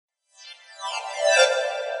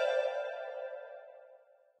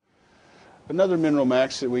Another mineral,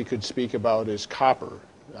 Max, that we could speak about is copper,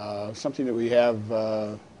 something that we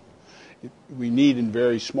have, we need in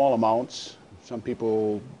very small amounts. Some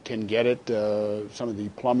people can get it. Some of the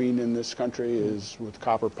plumbing in this country is with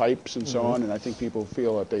copper pipes and so on, and I think people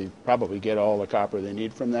feel that they probably get all the copper they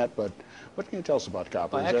need from that. But what can you tell us about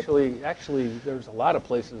copper? Well, actually, there's a lot of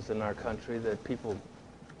places in our country that people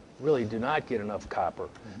really do not get enough copper.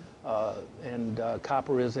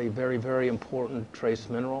 Copper is a very, very important trace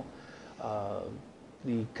mineral.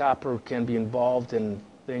 The copper can be involved in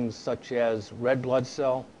things such as red blood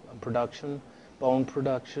cell production, bone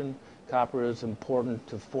production. Copper is important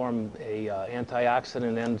to form a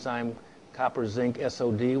antioxidant enzyme, copper zinc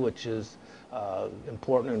SOD, which is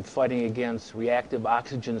important in fighting against reactive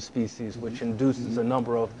oxygen species, which induces a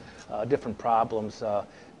number of different problems.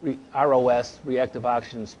 ROS, reactive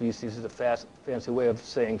oxygen species, is a fancy way of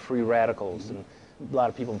saying free radicals, and a lot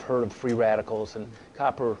of people have heard of free radicals, and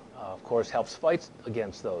copper, of course, helps fight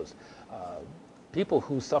against those. People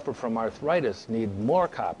who suffer from arthritis need more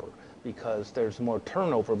copper because there's more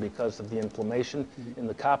turnover because of the inflammation, and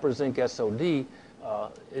the copper zinc SOD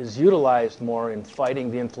is utilized more in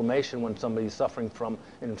fighting the inflammation when somebody's suffering from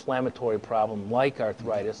an inflammatory problem like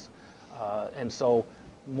arthritis, and so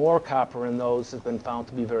more copper in those has been found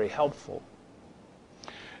to be very helpful.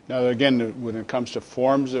 Now, again, when it comes to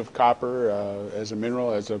forms of copper as a mineral,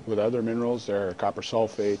 with other minerals, there are copper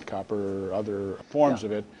sulfate, copper, other forms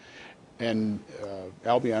of it. And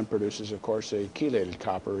Albion produces, of course, a chelated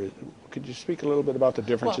copper. Could you speak a little bit about the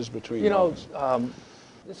differences between those?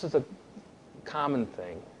 This is a common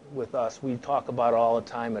thing with us. We talk about it all the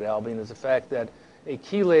time at Albion, is the fact that a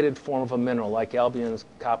chelated form of a mineral, like Albion's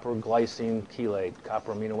copper glycine chelate,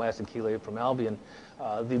 copper amino acid chelate from Albion,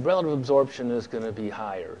 the relative absorption is going to be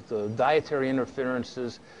higher. The dietary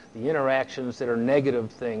interferences, the interactions that are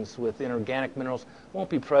negative things with inorganic minerals won't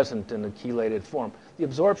be present in the chelated form. The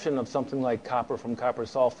absorption of something like copper from copper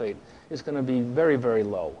sulfate is going to be very, very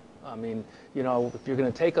low. I mean, if you're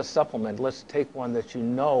going to take a supplement, let's take one that you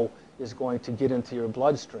know is going to get into your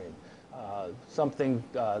bloodstream. Something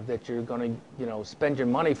that you're going to, spend your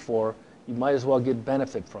money for, you might as well get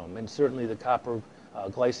benefit from. And certainly the copper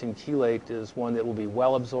glycine chelate is one that will be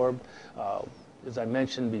well absorbed. As I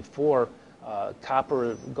mentioned before,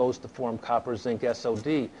 copper goes to form copper zinc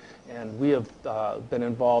SOD, and we have been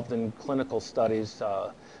involved in clinical studies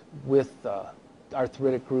with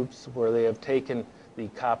arthritic groups where they have taken the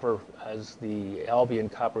copper as the Albion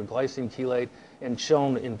copper glycine chelate and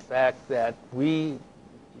shown, in fact, that we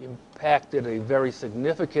impacted a very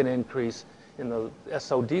significant increase in the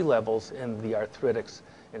SOD levels in the arthritics,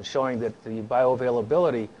 and showing that the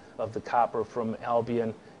bioavailability of the copper from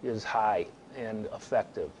Albion is high and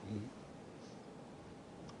effective.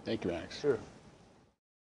 Thank you, Max. Sure.